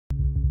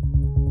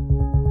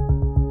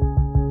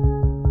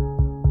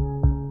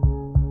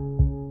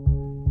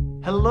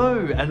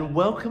Hello and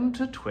welcome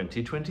to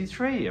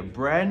 2023, a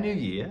brand new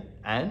year,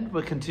 and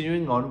we're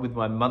continuing on with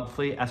my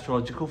monthly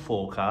astrological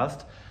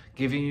forecast,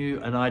 giving you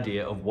an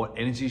idea of what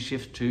energy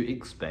shifts to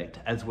expect,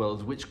 as well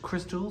as which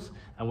crystals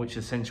and which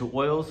essential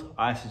oils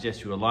I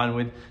suggest you align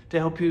with to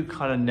help you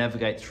kind of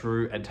navigate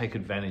through and take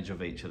advantage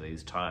of each of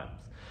these times.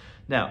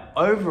 Now,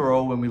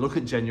 overall, when we look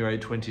at January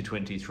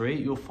 2023,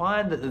 you'll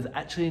find that there's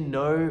actually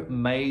no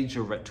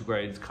major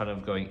retrogrades kind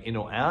of going in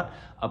or out,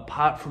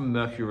 apart from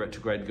Mercury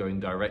retrograde going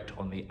direct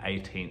on the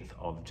 18th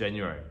of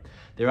January.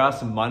 There are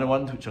some minor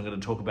ones, which I'm going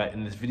to talk about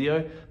in this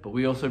video, but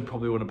we also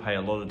probably want to pay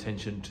a lot of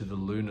attention to the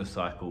lunar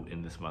cycle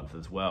in this month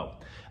as well.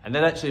 And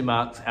that actually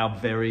marks our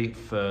very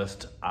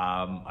first,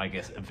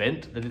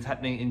 event that is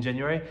happening in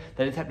January.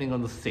 That is happening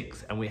on the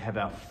 6th, and we have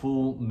our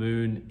full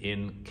moon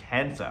in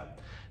Cancer.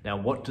 Now,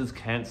 what does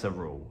Cancer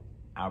rule?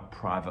 Our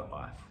private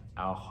life,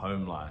 our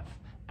home life,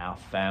 our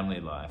family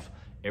life,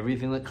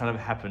 everything that kind of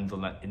happens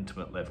on that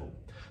intimate level.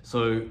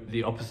 So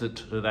the opposite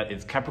to that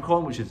is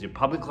Capricorn, which is your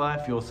public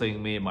life. You're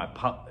seeing me in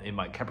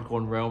my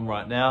Capricorn realm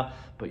right now,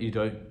 but you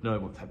don't know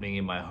what's happening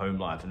in my home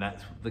life, and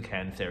that's the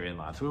Cancerian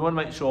life. So we want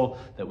to make sure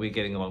that we're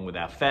getting along with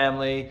our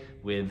family,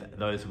 with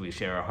those we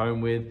share a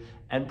home with,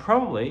 and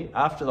probably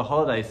after the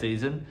holiday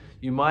season,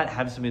 you might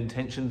have some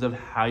intentions of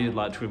how you'd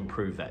like to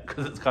improve that,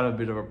 because it's kind of a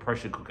bit of a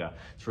pressure cooker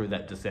through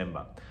that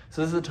December.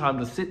 So this is a time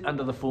to sit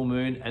under the full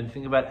moon and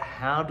think about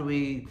how do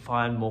we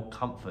find more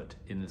comfort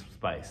in this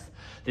space.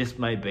 This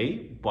may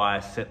be by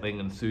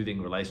settling and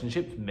soothing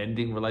relationships,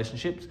 mending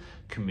relationships,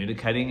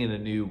 communicating in a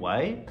new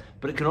way,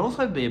 but it can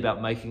also be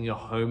about making your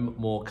home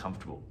more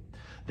comfortable.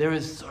 There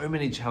is so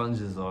many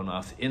challenges on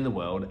us in the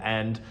world,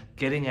 and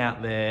getting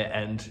out there,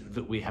 and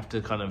that we have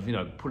to kind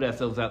of, put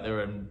ourselves out there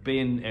and be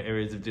in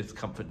areas of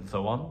discomfort and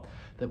so on,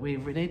 that we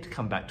need to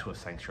come back to a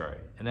sanctuary.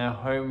 And our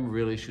home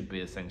really should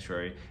be a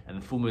sanctuary, and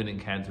the full moon in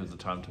Cancer is the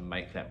time to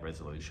make that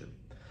resolution.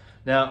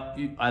 Now,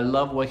 I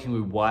love working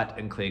with white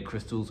and clear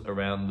crystals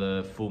around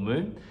the full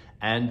moon,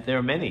 and there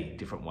are many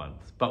different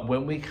ones. But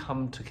when we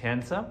come to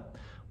Cancer,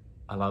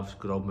 I love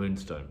good old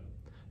Moonstone.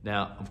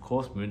 Now, of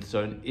course,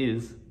 Moonstone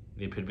is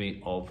the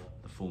epitome of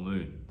the full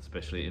moon,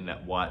 especially in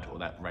that white or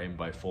that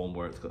rainbow form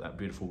where it's got that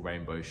beautiful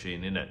rainbow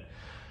sheen in it.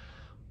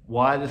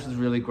 Why this is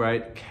really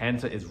great,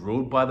 Cancer is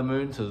ruled by the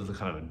moon, so there's a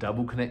kind of a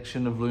double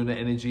connection of lunar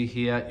energy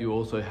here. You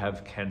also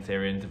have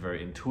Cancerians are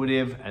very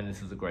intuitive, and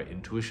this is a great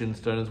intuition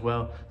stone as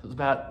well. So it's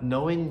about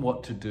knowing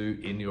what to do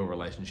in your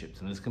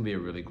relationships, and this can be a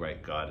really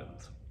great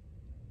guidance.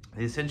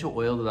 The essential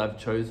oil that I've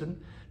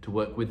chosen to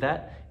work with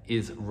that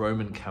is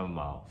Roman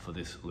Chamomile for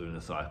this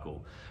lunar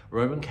cycle.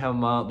 Roman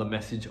Chamomile, the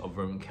message of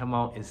Roman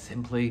Chamomile is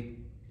simply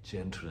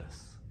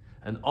gentleness.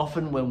 And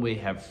often when we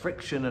have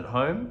friction at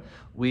home,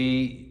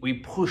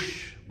 we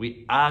push,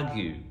 we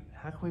argue.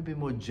 How can we be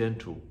more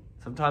gentle?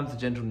 Sometimes a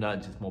gentle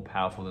nudge is more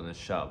powerful than a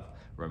shove,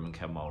 Roman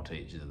Chamomile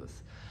teaches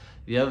us.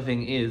 The other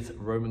thing is,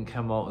 Roman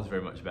Chamomile is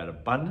very much about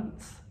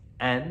abundance,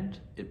 and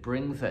it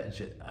brings that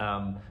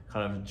kind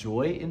of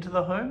joy into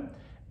the home,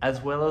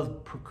 as well as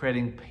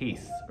creating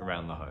peace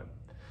around the home.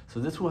 So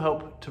this will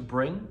help to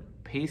bring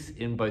peace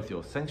in both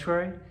your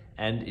sanctuary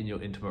and in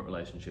your intimate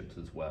relationships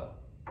as well.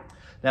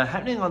 Now,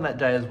 happening on that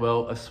day as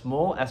well, a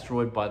small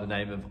asteroid by the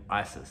name of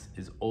Isis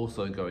is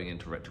also going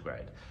into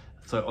retrograde.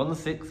 So on the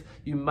 6th,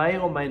 you may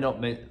or may not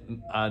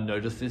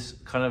notice this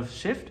kind of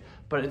shift,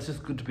 but it's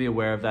just good to be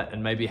aware of that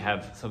and maybe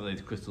have some of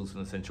these crystals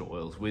and essential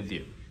oils with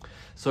you.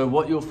 So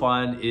what you'll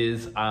find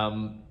is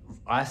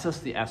Isis,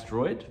 the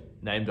asteroid,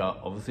 named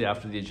obviously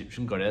after the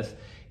Egyptian goddess,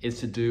 is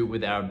to do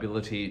with our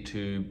ability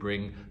to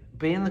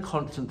be in the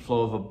constant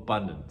flow of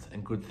abundance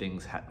and good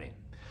things happening.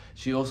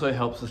 She also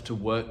helps us to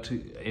work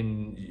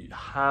in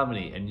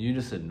harmony and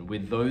unison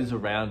with those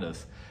around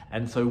us.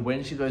 And so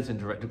when she goes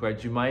into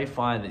retrograde, you may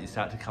find that you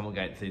start to come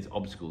against these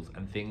obstacles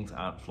and things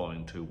aren't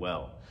flowing too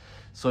well.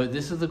 So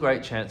this is a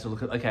great chance to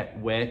look at, okay,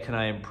 where can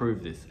I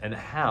improve this? And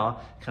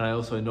how can I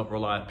also not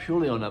rely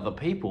purely on other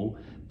people,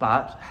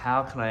 but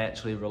how can I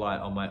actually rely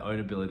on my own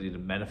ability to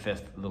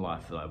manifest the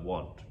life that I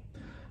want?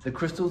 The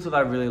crystals that I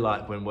really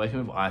like when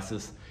working with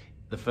Isis,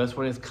 the first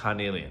one is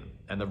Carnelian.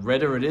 And the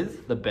redder it is,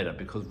 the better,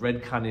 because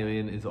red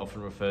carnelian is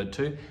often referred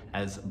to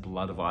as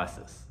blood of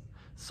Isis.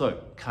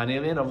 So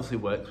carnelian obviously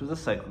works with the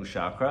sacral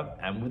chakra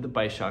and with the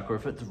base chakra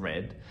if it's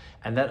red,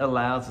 and that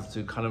allows us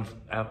to kind of,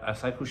 our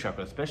sacral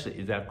chakra especially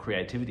is our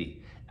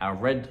creativity. Our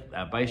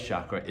base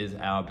chakra is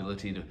our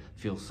ability to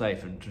feel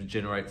safe and to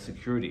generate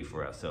security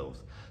for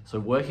ourselves. So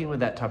working with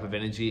that type of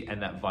energy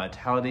and that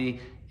vitality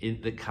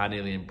that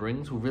carnelian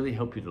brings will really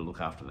help you to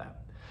look after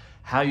that.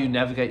 How you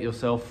navigate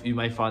yourself, you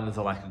may find there's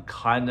a lack of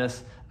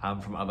kindness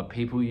from other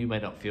people. You may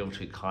not feel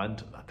too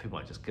kind. People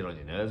might just get on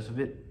your nerves a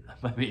bit,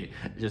 maybe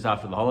just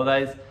after the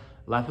holidays.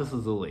 Lapis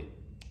Lazuli,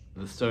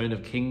 the stone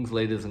of kings,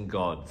 leaders, and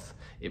gods.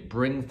 It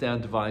brings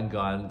down divine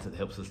guidance. It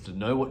helps us to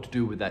know what to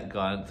do with that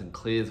guidance and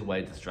clears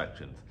away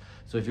distractions.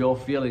 So if you're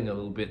feeling a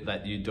little bit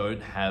that you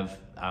don't have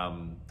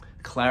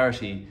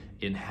clarity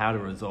in how to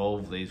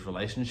resolve these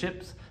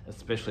relationships,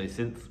 especially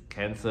since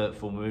Cancer,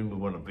 full moon, we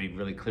want to be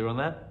really clear on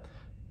that,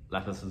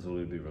 Lapis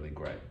Lazuli would be really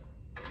great.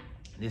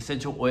 The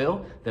essential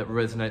oil that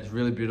resonates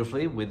really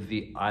beautifully with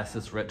the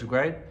Isis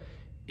retrograde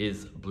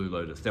is Blue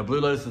Lotus. Now, Blue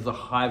Lotus is a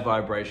high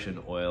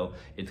vibration oil.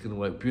 It's going to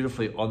work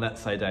beautifully on that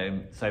same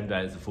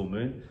day as the full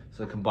moon.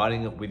 So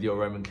combining it with your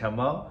Roman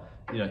chamomile,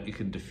 you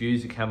can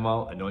diffuse your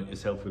chamomile, anoint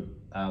yourself with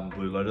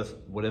Blue Lotus,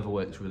 whatever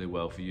works really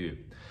well for you.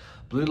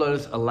 Blue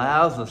Lotus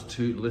allows us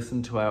to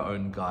listen to our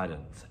own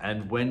guidance.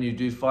 And when you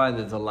do find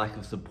there's a lack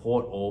of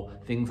support or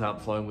things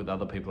aren't flowing with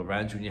other people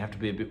around you and you have to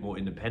be a bit more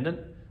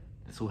independent,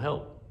 this will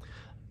help.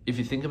 If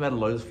you think about a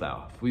lotus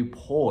flower, if we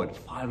poured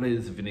 5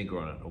 litres of vinegar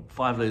on it, or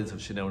 5 litres of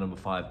Chanel No.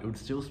 5, it would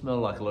still smell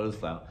like a lotus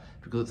flower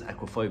because it's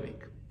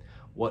aquaphobic.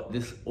 What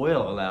this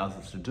oil allows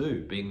us to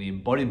do, being the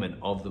embodiment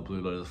of the blue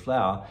lotus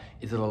flower,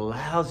 is it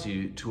allows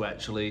you to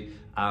actually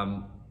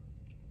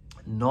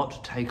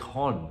not take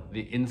on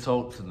the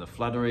insults and the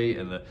fluttery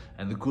and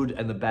the good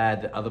and the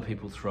bad that other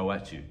people throw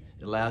at you.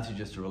 It allows you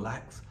just to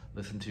relax,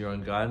 listen to your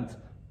own guidance,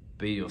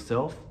 be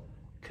yourself,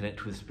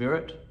 connect with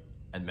spirit,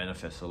 and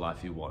manifest the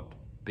life you want,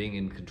 being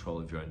in control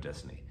of your own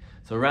destiny.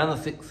 So around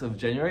the 6th of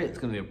January, it's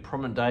going to be a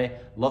prominent day,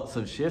 lots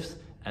of shifts,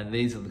 and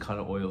these are the kind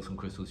of oils and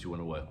crystals you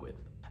want to work with.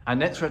 Our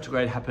next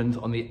retrograde happens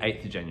on the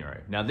 8th of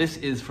January. Now this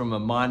is from a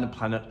minor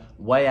planet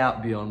way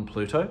out beyond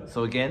Pluto.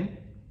 So again,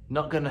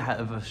 not going to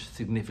have a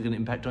significant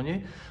impact on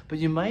you, but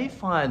you may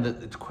find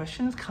that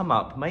questions come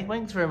up.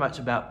 Makemake's very much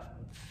about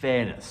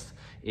fairness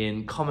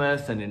in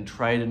commerce and in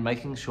trade and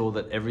making sure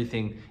that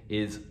everything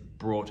is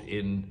brought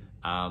in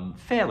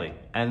fairly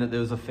and that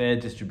there's a fair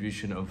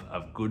distribution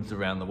of goods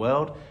around the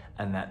world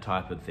and that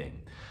type of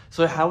thing.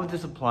 So how would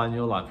this apply in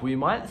your life? Well, you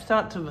might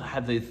start to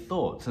have these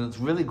thoughts, and it's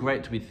really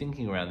great to be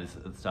thinking around this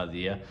at the start of the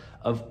year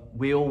of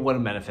we all want to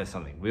manifest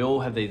something. We all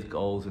have these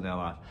goals in our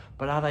life,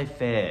 but are they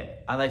fair?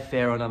 Are they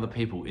fair on other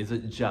people? Is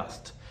it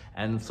just?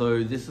 And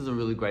so this is a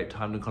really great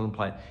time to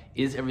contemplate,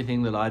 is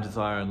everything that I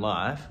desire in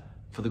life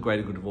for the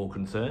greater good of all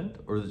concerned,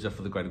 or is it just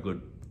for the greater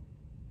good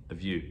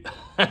of you?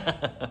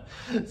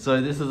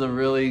 So this is a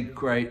really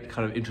great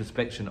kind of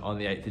introspection on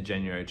the 8th of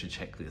January to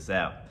check this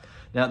out.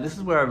 Now this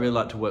is where I really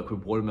like to work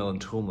with watermelon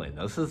tourmaline.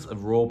 Now this is a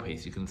raw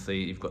piece. You can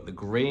see you've got the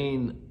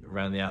green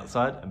around the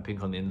outside and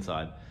pink on the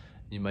inside.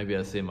 You may be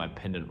able to see my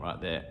pendant right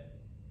there,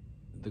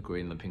 the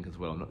green and the pink as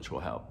well. I'm not sure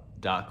how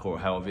dark or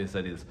how obvious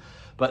that is,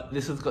 but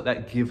this has got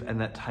that give and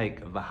that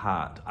take of the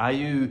heart. Are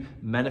you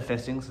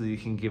manifesting so that you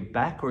can give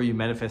back, or are you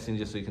manifesting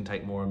just so you can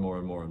take more and more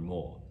and more and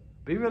more?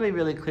 Be really,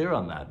 really clear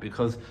on that,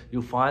 because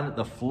you'll find that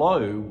the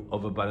flow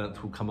of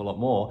abundance will come a lot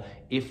more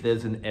if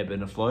there's an ebb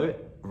and a flow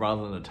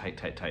rather than a take,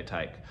 take, take,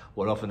 take.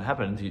 What often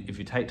happens, if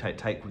you take, take,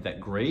 take with that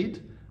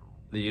greed,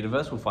 the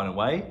universe will find a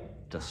way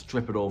to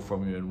strip it all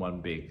from you in one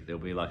big. There'll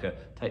be like a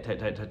take, take,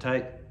 take, take,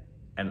 take,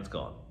 and it's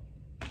gone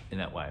in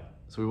that way.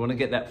 So we want to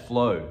get that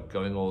flow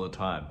going all the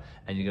time,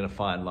 and you're going to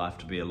find life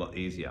to be a lot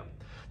easier.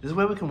 This is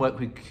where we can work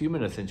with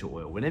Cumin essential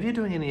oil. Whenever you're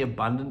doing any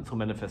abundance or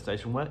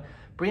manifestation work,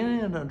 bring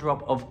in a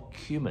drop of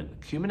Cumin.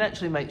 Cumin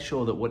actually makes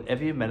sure that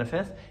whatever you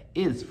manifest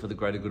is for the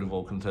greater good of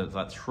all concerned. It's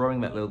like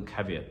throwing that little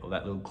caveat or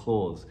that little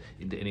clause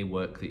into any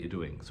work that you're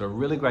doing. So a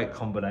really great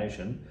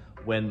combination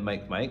when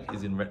Makemake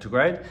is in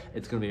retrograde.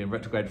 It's going to be in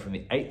retrograde from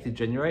the 8th of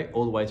January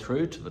all the way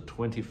through to the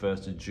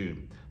 21st of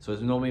June. So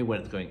it's normally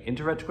when it's going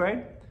into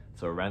retrograde,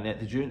 so around the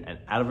 8th of June, and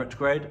out of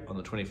retrograde on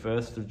the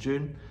 21st of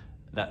June,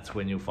 that's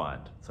when you'll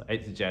find. So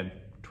 8th of Jan,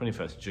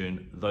 21st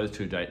June, those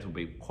 2 dates will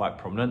be quite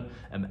prominent.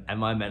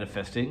 Am I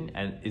manifesting,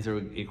 and is there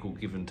an equal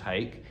give and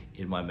take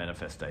in my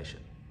manifestation?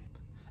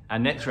 Our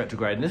next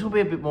retrograde, and this will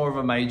be a bit more of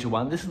a major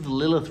one, this is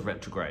Lilith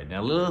retrograde.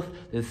 Now Lilith,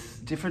 there's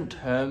different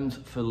terms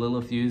for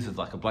Lilith used. There's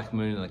like a black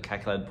moon and a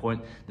calculated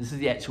point. This is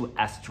the actual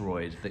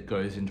asteroid that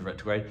goes into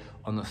retrograde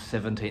on the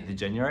 17th of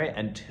January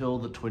until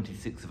the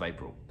 26th of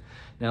April.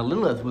 Now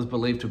Lilith was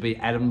believed to be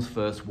Adam's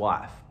first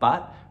wife,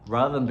 but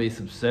rather than be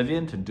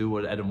subservient and do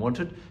what Adam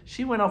wanted,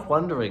 she went off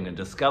wandering and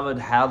discovered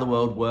how the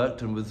world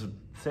worked, and was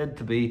said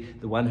to be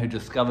the one who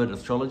discovered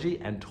astrology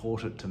and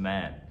taught it to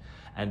man.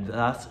 And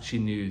thus she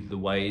knew the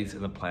ways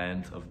and the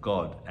plans of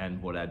God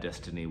and what our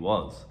destiny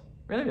was.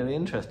 Really, really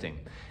interesting.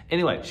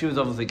 Anyway, she was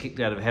obviously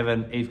kicked out of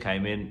heaven. Eve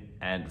came in,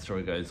 and the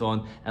story goes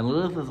on. And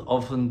Lilith is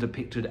often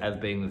depicted as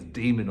being this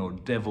demon or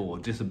devil or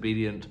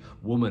disobedient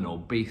woman or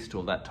beast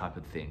or that type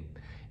of thing.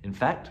 In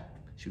fact,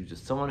 she was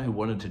just someone who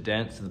wanted to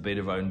dance to the beat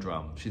of her own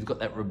drum. She's got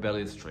that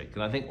rebellious streak.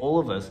 And I think all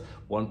of us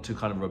want to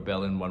kind of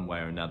rebel in one way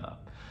or another.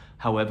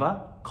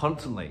 However,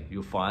 constantly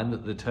you'll find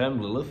that the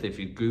term Lilith, if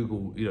you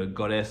Google,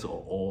 goddess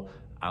or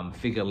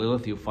figure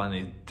Lilith, you'll find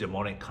these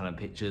demonic kind of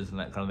pictures and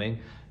that kind of thing.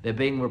 They're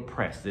being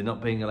repressed. They're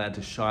not being allowed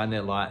to shine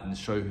their light and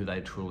show who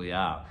they truly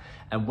are.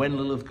 And when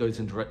Lilith goes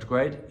into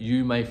retrograde,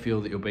 you may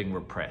feel that you're being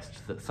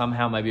repressed, that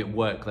somehow maybe at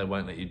work they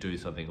won't let you do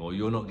something, or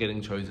you're not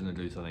getting chosen to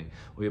do something,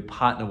 or your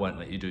partner won't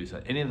let you do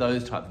so. Any of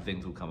those types of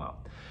things will come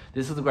up.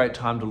 This is a great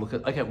time to look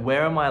at, okay,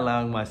 where am I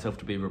allowing myself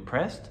to be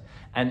repressed?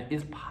 And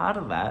is part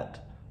of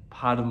that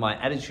part of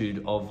my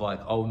attitude of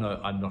like, oh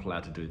no, I'm not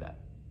allowed to do that?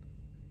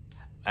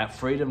 Our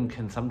freedom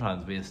can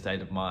sometimes be a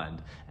state of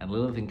mind, and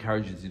Lilith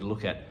encourages you to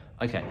look at,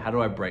 okay, how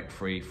do I break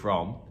free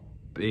from,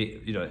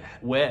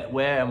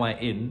 where am I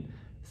in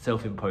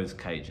self-imposed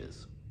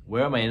cages?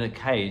 Where am I in a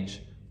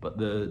cage, but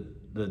the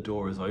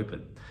door is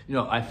open? You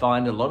know, I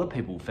find a lot of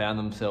people found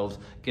themselves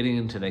getting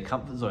into their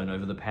comfort zone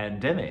over the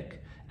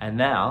pandemic, and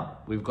now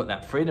we've got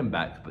that freedom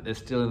back, but they're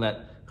still in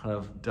that kind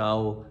of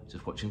dull,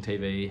 just watching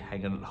TV,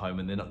 hanging at home,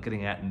 and they're not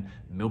getting out and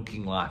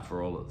milking life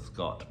for all it's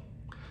got.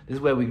 This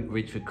is where we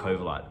reach for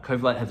Covellite.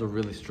 Covellite has a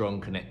really strong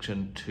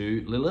connection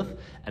to Lilith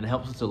and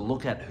helps us to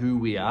look at who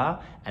we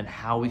are and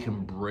how we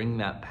can bring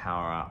that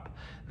power up.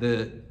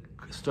 The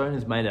stone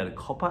is made out of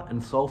copper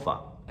and sulfur,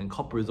 and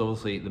copper is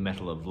obviously the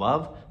metal of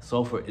love.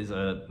 Sulfur is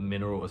a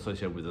mineral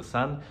associated with the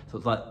sun. So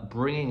it's like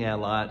bringing our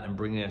light and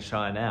bringing our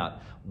shine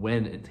out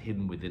when it's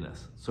hidden within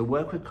us. So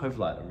work with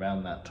Covellite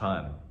around that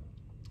time.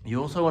 You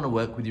also want to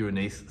work with your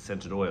Anise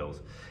scented oils.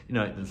 You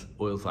know, there's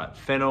oils like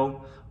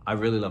Fennel. I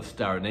really love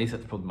Star Anise.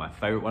 That's probably my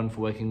favorite one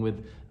for working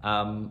with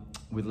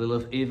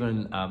Lilith.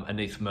 Even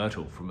Anise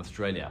Myrtle from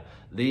Australia.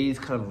 These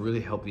kind of really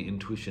help the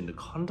intuition to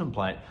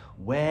contemplate,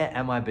 where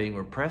am I being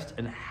repressed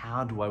and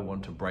how do I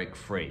want to break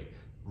free?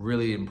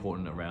 Really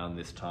important around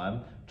this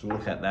time to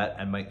look at that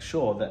and make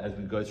sure that as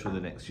we go through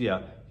the next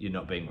year, you're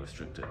not being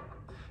restricted.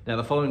 Now,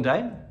 the following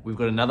day, we've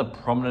got another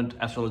prominent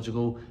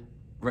astrological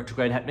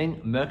retrograde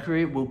happening.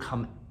 Mercury will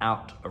come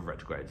out of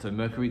retrograde. So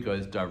Mercury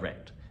goes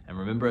direct. And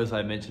remember, as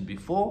I mentioned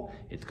before,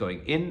 it's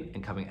going in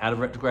and coming out of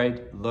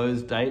retrograde.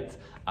 Those dates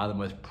are the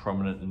most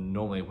prominent and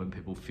normally when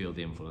people feel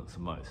the influence the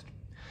most.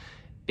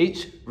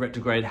 Each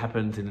retrograde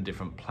happens in a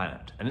different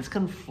planet, and this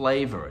can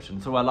flavor it.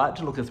 And so I like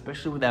to look,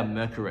 especially with our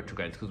Mercury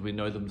retrogrades, because we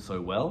know them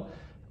so well,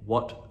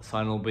 what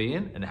sign will be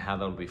in and how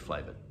they'll be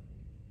flavored.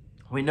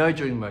 We know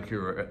during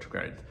Mercury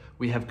retrogrades,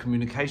 we have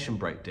communication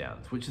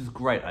breakdowns, which is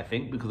great, I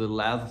think, because it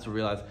allows us to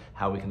realize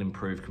how we can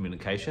improve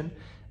communication.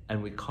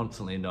 And we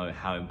constantly know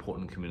how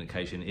important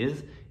communication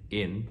is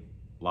in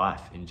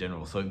life in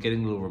general. So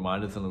getting little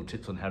reminders and little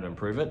tips on how to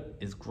improve it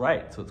is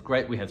great. So it's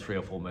great we have 3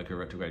 or 4 Mercury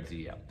retrogrades a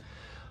year.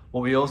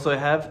 What we also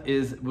have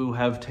is we'll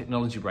have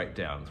technology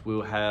breakdowns.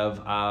 We'll have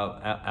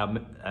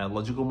our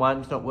logical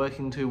mind's not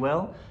working too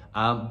well,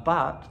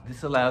 but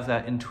this allows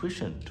our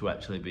intuition to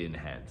actually be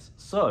enhanced.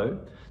 So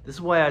this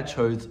is why I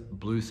chose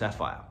blue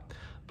sapphire.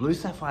 Blue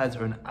sapphires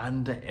are an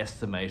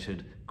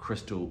underestimated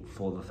crystal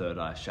for the third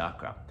eye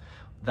chakra.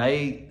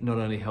 They not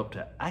only help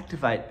to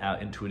activate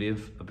our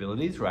intuitive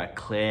abilities or our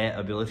clair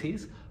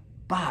abilities,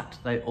 but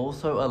they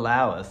also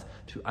allow us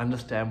to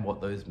understand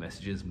what those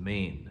messages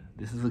mean.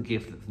 This is a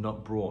gift that's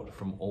not brought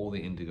from all the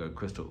indigo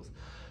crystals.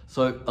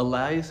 So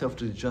allow yourself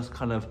to just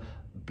kind of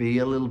be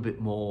a little bit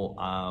more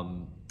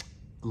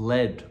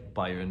led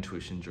by your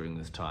intuition during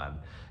this time.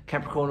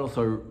 Capricorn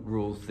also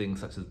rules things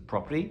such as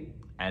property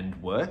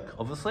and work,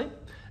 obviously.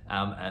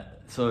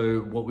 So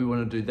what we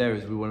want to do there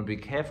is we want to be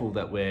careful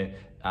that we're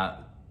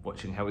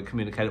watching how we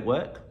communicate at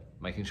work,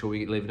 making sure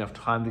we leave enough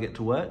time to get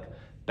to work,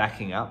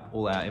 backing up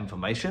all our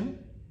information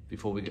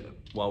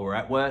while we're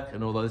at work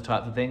and all those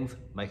types of things,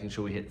 making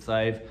sure we hit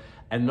save,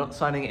 and not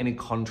signing any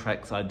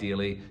contracts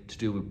ideally to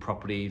do with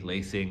property,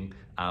 leasing,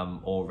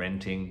 or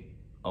renting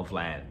of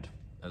land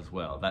as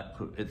well.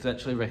 It's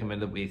actually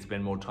recommended that we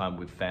spend more time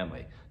with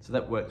family. So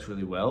that works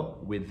really well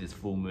with this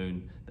full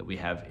moon that we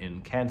have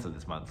in Cancer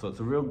this month. So it's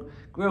a real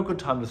good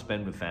time to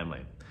spend with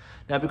family.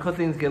 Now, because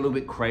things get a little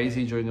bit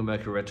crazy during a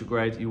Mercury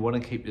retrograde, you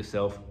want to keep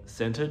yourself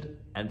centered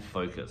and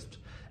focused.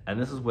 And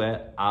this is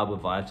where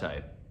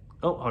Arborvitae,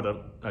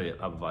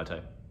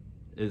 Arborvitae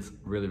is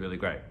really, really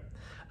great.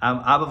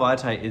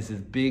 Arborvitae is this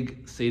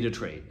big cedar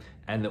tree,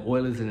 and the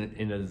oil is in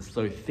it is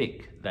so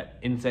thick that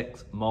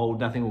insects, mold,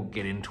 nothing will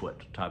get into it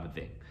type of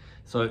thing.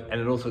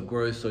 And it also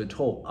grows so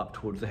tall up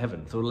towards the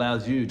heaven. So it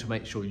allows you to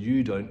make sure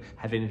you don't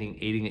have anything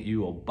eating at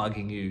you or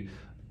bugging you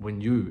when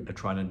you are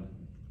trying to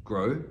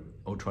grow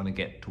or trying to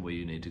get to where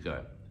you need to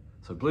go.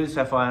 So blue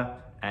sapphire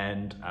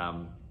and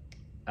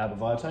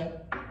Arborvitae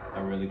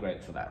are really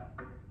great for that.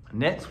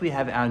 Next, we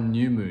have our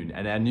new moon,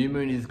 and our new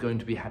moon is going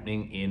to be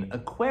happening in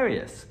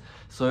Aquarius.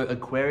 So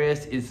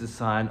Aquarius is the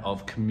sign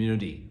of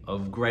community,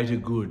 of greater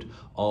good,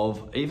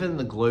 of even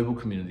the global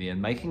community, and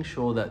making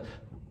sure that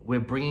we're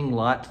bringing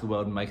light to the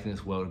world and making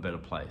this world a better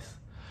place.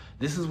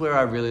 This is where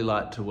I really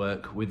like to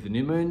work with the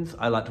new moons.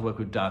 I like to work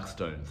with dark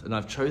stones, and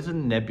I've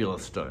chosen Nebula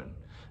stone.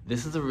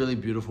 This is a really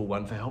beautiful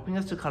one for helping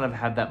us to kind of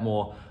have that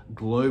more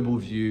global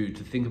view,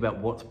 to think about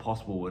what's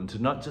possible and to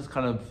not just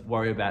kind of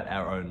worry about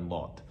our own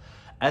lot.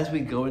 As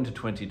we go into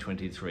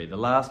 2023, the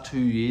last 2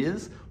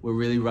 years were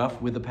really rough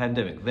with the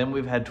pandemic. Then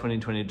we've had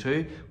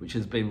 2022, which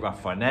has been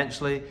rough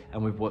financially,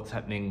 and with what's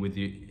happening with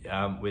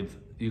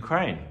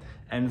Ukraine.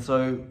 And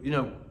so, you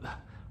know,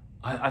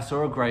 I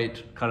saw a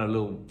great kind of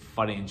little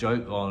funny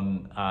joke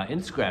on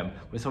Instagram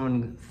where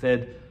someone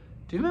said,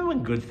 "Do you remember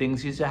when good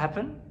things used to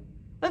happen?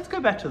 Let's go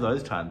back to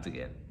those times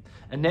again."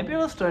 And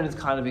Nebula stone is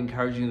kind of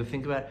encouraging you to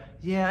think about,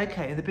 yeah,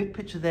 okay, in the big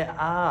picture there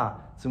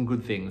are some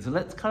good things. So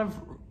let's kind of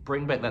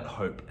bring back that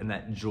hope and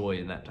that joy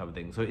and that type of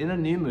thing. So in a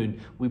new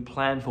moon, we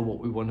plan for what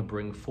we want to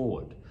bring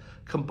forward.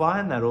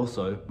 Combine that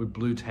also with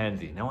blue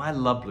tansy. Now, I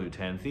love blue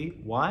tansy.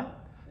 Why?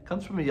 It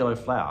comes from a yellow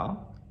flower,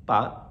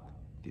 but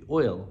the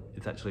oil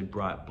is actually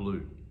bright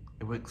blue.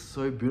 It works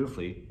so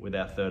beautifully with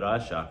our third eye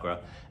chakra.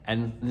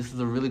 And this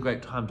is a really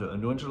great time to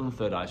anoint it on the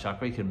third eye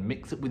chakra. You can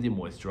mix it with your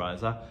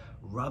moisturizer,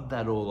 rub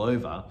that all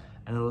over,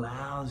 and it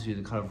allows you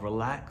to kind of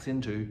relax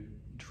into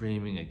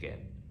dreaming again.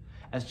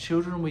 As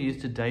children, we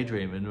used to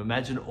daydream and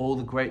imagine all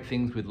the great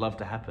things we'd love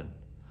to happen.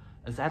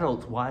 As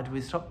adults, why do we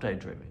stop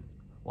daydreaming?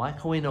 Why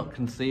can we not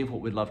conceive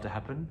what we'd love to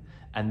happen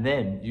and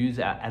then use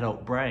our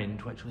adult brain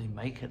to actually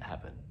make it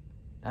happen?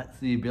 That's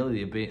the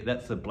ability of being,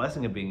 that's the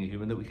blessing of being a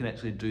human, that we can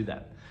actually do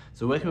that.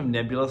 So working with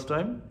Nebula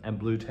Stone and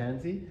Blue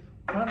Tansy,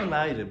 trying to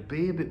allow you to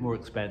be a bit more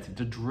expansive,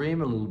 to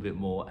dream a little bit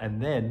more,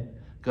 and then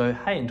go,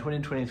 hey, in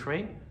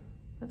 2023,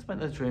 let's make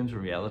those dreams a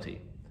reality.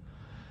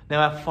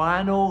 Now our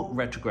final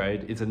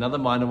retrograde is another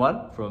minor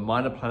one from a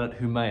minor planet,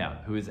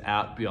 Haumea, who is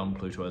out beyond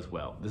Pluto as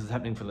well. This is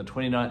happening from the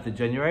 29th of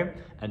January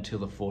until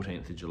the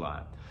 14th of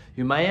July.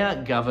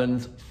 Haumea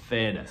governs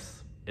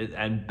fairness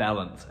and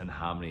balance and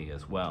harmony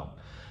as well.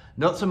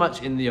 Not so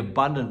much in the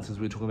abundance as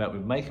we were talking about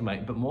with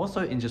Makemake, but more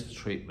so in just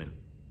treatment.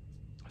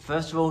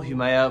 First of all,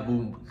 Haumea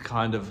will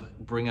kind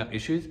of bring up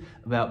issues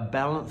about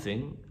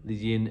balancing the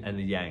yin and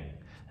the yang,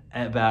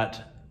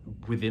 about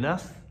within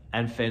us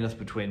and fairness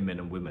between men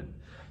and women.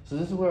 So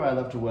this is where I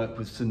love to work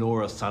with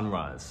Sonora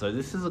Sunrise. So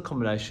this is a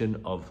combination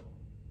of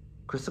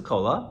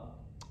chrysocolla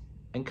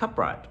and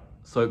cuprite.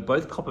 So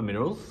both copper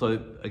minerals.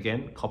 So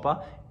again,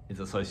 copper is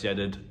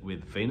associated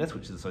with Venus,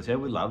 which is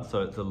associated with love.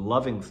 So it's a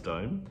loving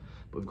stone.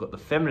 But we've got the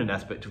feminine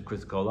aspect of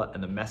chrysocolla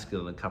and the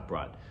masculine and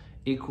cuprite.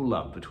 Equal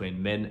love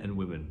between men and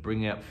women,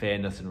 bringing out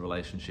fairness in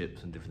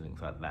relationships and different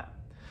things like that.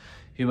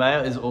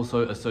 Haumea is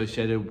also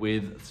associated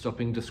with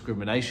stopping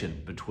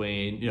discrimination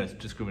between,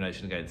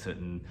 discrimination against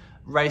certain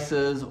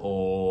races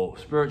or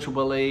spiritual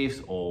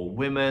beliefs or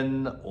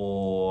women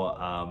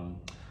or,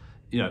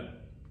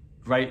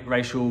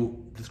 racial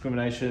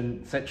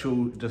discrimination,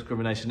 sexual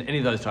discrimination, any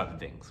of those type of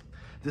things.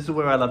 This is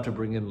where I love to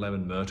bring in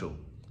lemon myrtle.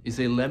 You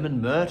see, lemon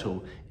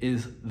myrtle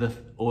is the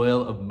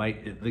oil of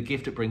the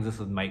gift it brings us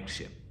of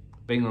mateship.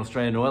 Being an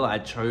Australian oil, I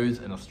chose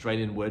an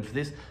Australian word for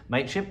this.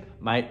 Mateship,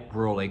 mate,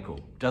 we're all equal.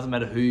 Doesn't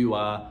matter who you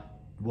are,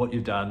 what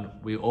you've done,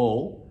 we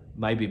all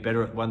may be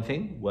better at one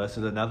thing, worse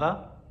at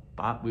another,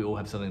 but we all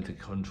have something to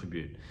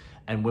contribute.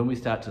 And when we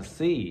start to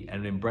see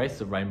and embrace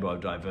the rainbow of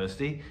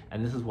diversity,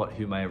 and this is what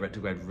Haumea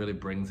retrograde really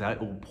brings out,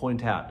 it will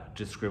point out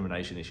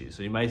discrimination issues.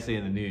 So you may see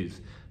in the news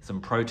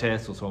some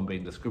protests or someone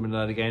being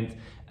discriminated against,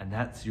 and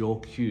that's your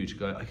cue to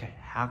go, okay,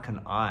 how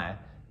can I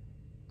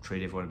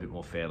treat everyone a bit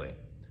more fairly?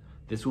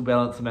 This will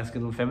balance the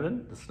masculine and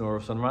feminine, the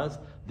Sonora Sunrise.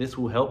 This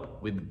will help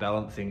with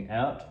balancing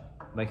out,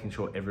 making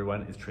sure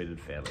everyone is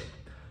treated fairly.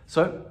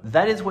 So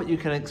that is what you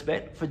can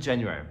expect for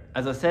January.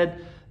 As I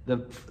said,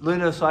 the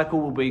lunar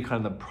cycle will be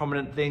kind of the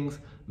prominent things.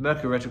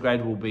 Mercury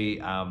retrograde will be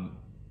an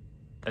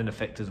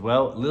effect as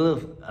well.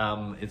 Lilith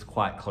is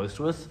quite close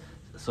to us,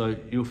 so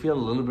you'll feel a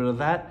little bit of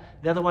that.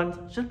 The other ones,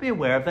 just be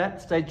aware of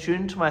that. Stay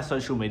tuned to my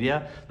social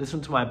media.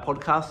 Listen to my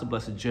podcast, The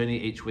Blessed Journey,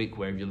 each week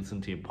wherever you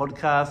listen to your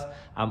podcast.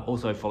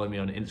 Also follow me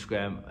on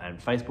Instagram and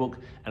Facebook,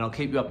 and I'll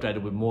keep you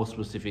updated with more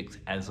specifics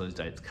as those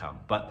dates come.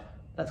 But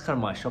that's kind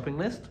of my shopping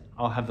list.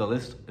 I'll have the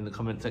list in the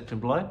comment section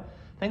below.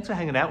 Thanks for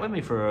hanging out with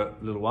me for a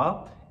little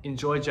while.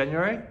 Enjoy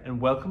January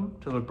and welcome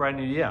to the brand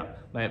new year.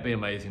 May it be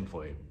amazing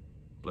for you.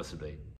 Blessed be.